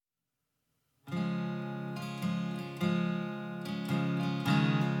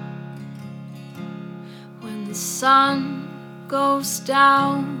the sun goes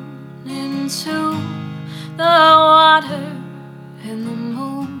down into the water and the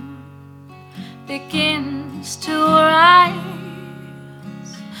moon begins to rise,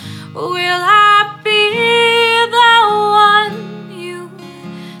 will I be the one you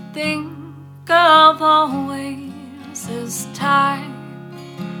think of always as time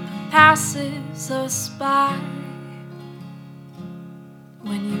passes us by?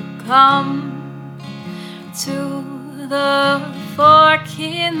 When you come to the fork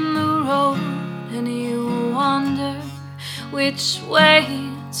in the road and you wonder which way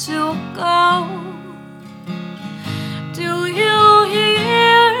to go, do you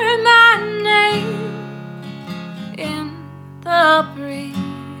hear my name in the breeze,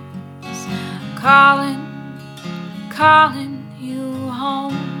 calling you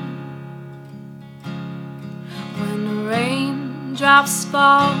home? When the raindrops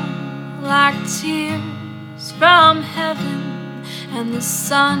fall like tears from heaven and the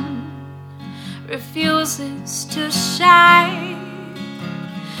sun refuses to shine,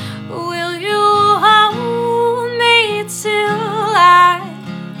 will you hold me till I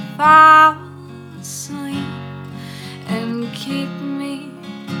fall asleep and keep me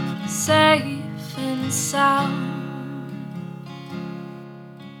safe and sound?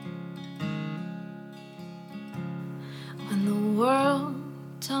 When the world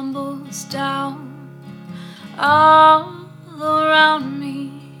tumbles down all around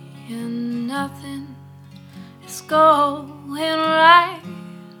me and nothing is going right,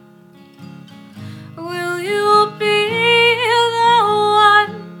 will you be the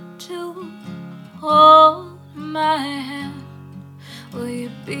one to hold my hand? Will you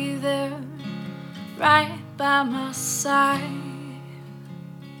be there right by my side?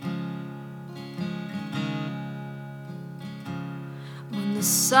 When the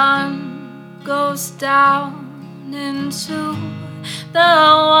sun goes down into the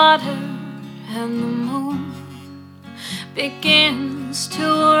water and the moon begins to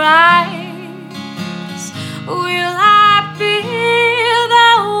rise, will I be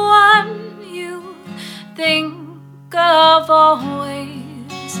the one you think of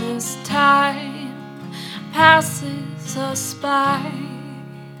always as time passes us by?